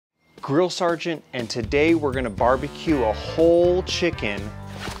Grill Sergeant, and today we're gonna barbecue a whole chicken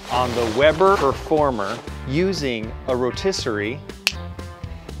on the Weber Performer using a rotisserie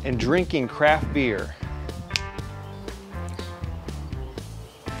and drinking craft beer.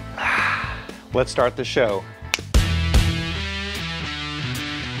 Let's start the show.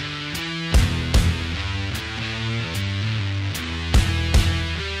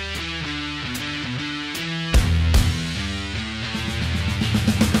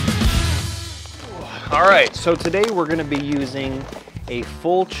 All right, so today we're gonna be using a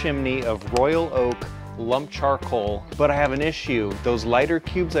full chimney of royal oak lump charcoal, but I have an issue. Those lighter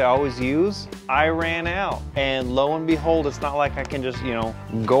cubes I always use, I ran out. And lo and behold, it's not like I can just,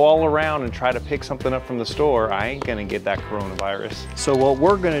 go all around and try to pick something up from the store. I ain't gonna get that coronavirus. So what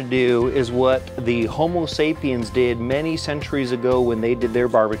we're gonna do is what the Homo sapiens did many centuries ago when they did their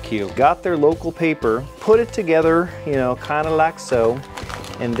barbecue. Got their local paper, put it together, kind of like so,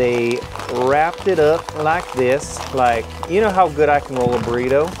 and they wrapped it up like this, like, you know how good I can roll a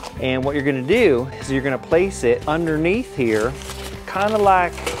burrito? And what you're gonna do is you're gonna place it underneath here, kind of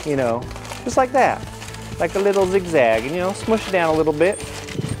like, just like that, like a little zigzag, and smush it down a little bit.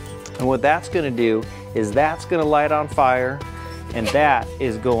 And what that's gonna do is that's gonna light on fire, and that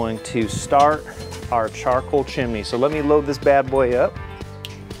is going to start our charcoal chimney. So let me load this bad boy up.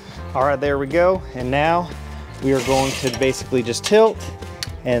 All right, there we go. And now we are going to basically just tilt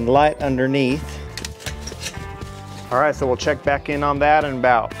and light underneath. All right, so we'll check back in on that in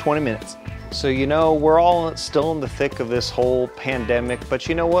about 20 minutes. So we're all still in the thick of this whole pandemic, but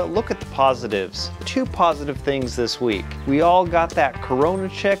you know what? Look at the positives. 2 positive things this week. We all got that Corona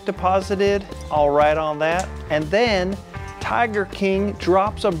check deposited, all right on that. And then Tiger King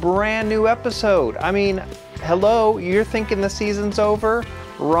drops a brand new episode. I mean, hello, you're thinking the season's over?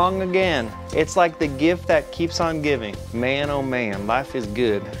 Wrong again. It's like the gift that keeps on giving. Man, oh man, life is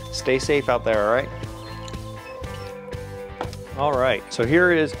good. Stay safe out there, all right? All right, so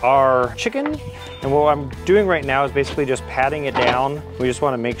here is our chicken. And what I'm doing right now is basically just patting it down. We just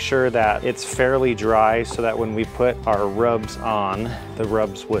wanna make sure that it's fairly dry so that when we put our rubs on, the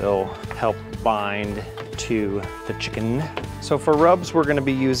rubs will help bind to the chicken. So for rubs, we're gonna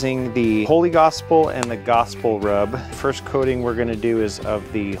be using the Holy Gospel and the Gospel rub. First coating we're gonna do is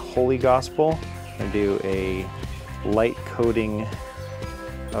of the Holy Gospel. I'm gonna do a light coating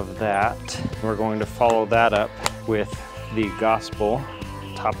of that. We're going to follow that up with the Gospel,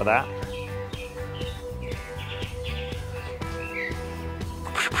 top of that.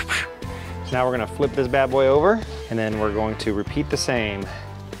 So now we're gonna flip this bad boy over, and then we're going to repeat the same.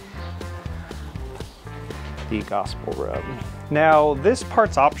 The Gospel rub. Now this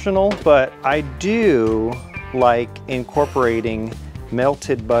part's optional, but I do like incorporating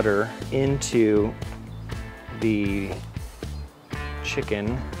melted butter into the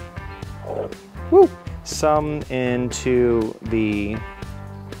chicken. Woo! Some into the,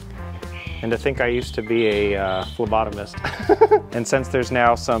 and I think I used to be a phlebotomist. And since there's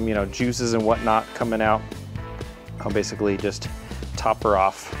now some, juices and whatnot coming out, I'll basically just top her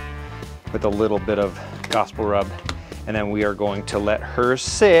off with a little bit of Gospel rub, and then we are going to let her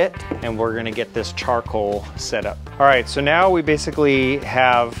sit, and we're gonna get this charcoal set up. All right, so now we basically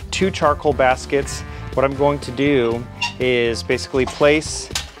have 2 charcoal baskets. What I'm going to do is basically place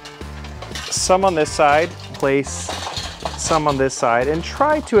some on this side, place some on this side, and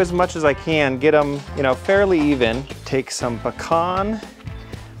try to, as much as I can, get them, fairly even. Take some pecan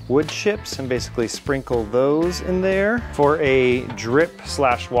wood chips and basically sprinkle those in there. For a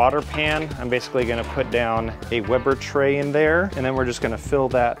drip/water pan, I'm basically gonna put down a Weber tray in there, and then we're just gonna fill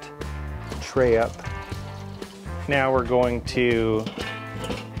that tray up. Now we're going to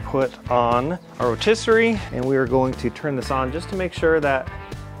put on our rotisserie, and we are going to turn this on just to make sure that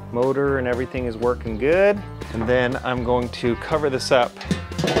motor and everything is working good. And then I'm going to cover this up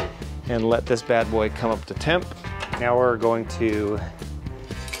and let this bad boy come up to temp. Now we're going to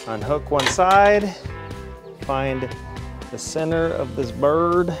unhook one side, find the center of this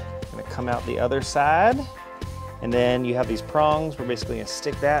bird, I'm gonna come out the other side, and then you have these prongs. We're basically gonna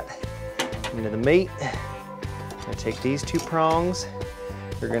stick that into the meat. I'm gonna take these 2 prongs,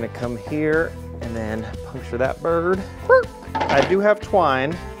 we're gonna come here and then puncture that bird. I do have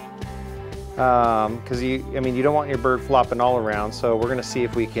twine, because you don't want your bird flopping all around, so we're gonna see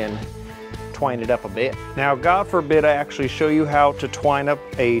if we can twine it up a bit. Now, God forbid I actually show you how to twine up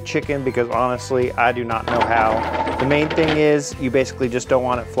a chicken, because honestly, I do not know how. The main thing is you basically just don't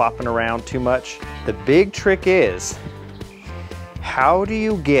want it flopping around too much. The big trick is, how do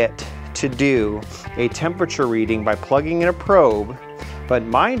you get to do a temperature reading by plugging in a probe, but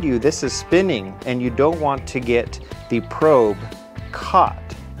mind you, this is spinning and you don't want to get the probe caught.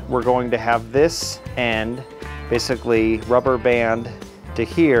 we're going to have this end basically rubber band to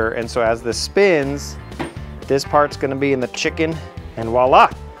here, and so as this spins, this part's gonna be in the chicken, and voila.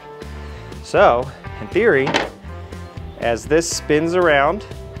 So, in theory, as this spins around,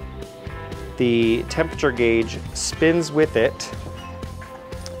 the temperature gauge spins with it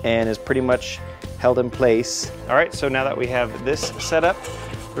and is pretty much held in place. All right, so now that we have this set up,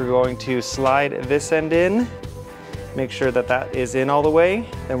 we're going to slide this end in, make sure that that is in all the way.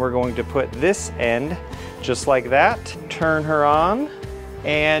 Then we're going to put this end just like that, turn her on,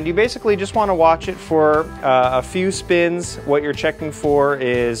 and you basically just want to watch it for a few spins. What you're checking for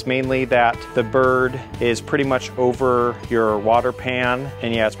is mainly that the bird is pretty much over your water pan,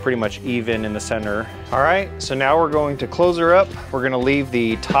 and yeah, it's pretty much even in the center. All right, so now we're going to close her up. We're going to leave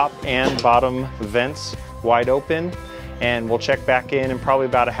the top and bottom vents wide open, and we'll check back in probably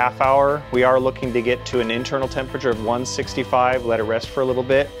about a half hour. We are looking to get to an internal temperature of 165, let it rest for a little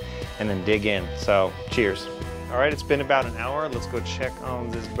bit, and then dig in. So cheers. All right, it's been about an hour. Let's go check on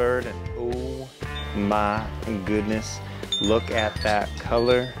this bird, and oh my goodness, look at that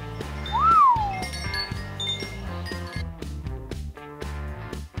color.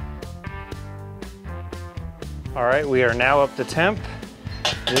 All right, we are now up to temp.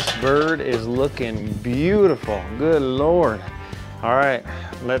 This bird is looking beautiful, good Lord. All right,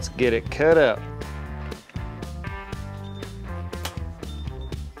 let's get it cut up.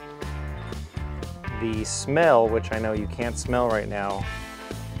 The smell, which I know you can't smell right now,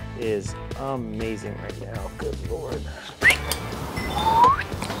 is amazing right now, good Lord.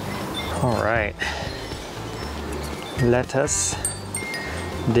 All right, let us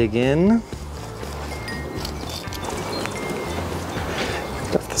dig in.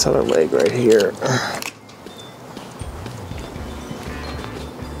 Got this other leg right here.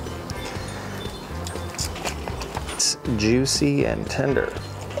 It's juicy and tender.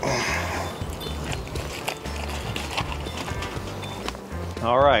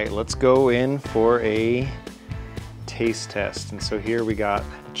 All right, let's go in for a taste test. And so here we got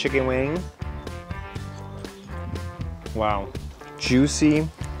chicken wing. Wow, juicy,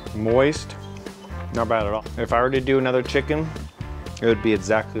 moist, not bad at all. If I were to do another chicken, it would be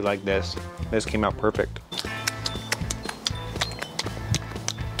exactly like this. This came out perfect.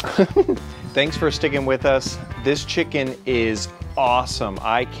 Thanks for sticking with us. This chicken is awesome.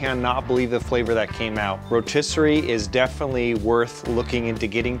 I cannot believe the flavor that came out. Rotisserie is definitely worth looking into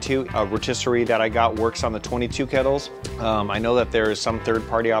getting to. A rotisserie that I got works on the 22 kettles. I know that there is some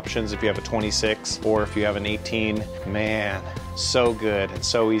third-party options if you have a 26 or if you have an 18. Man, so good and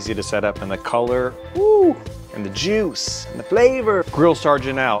so easy to set up, and the color, woo, and the juice and the flavor. Grill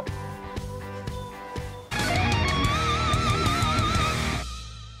Sergeant out.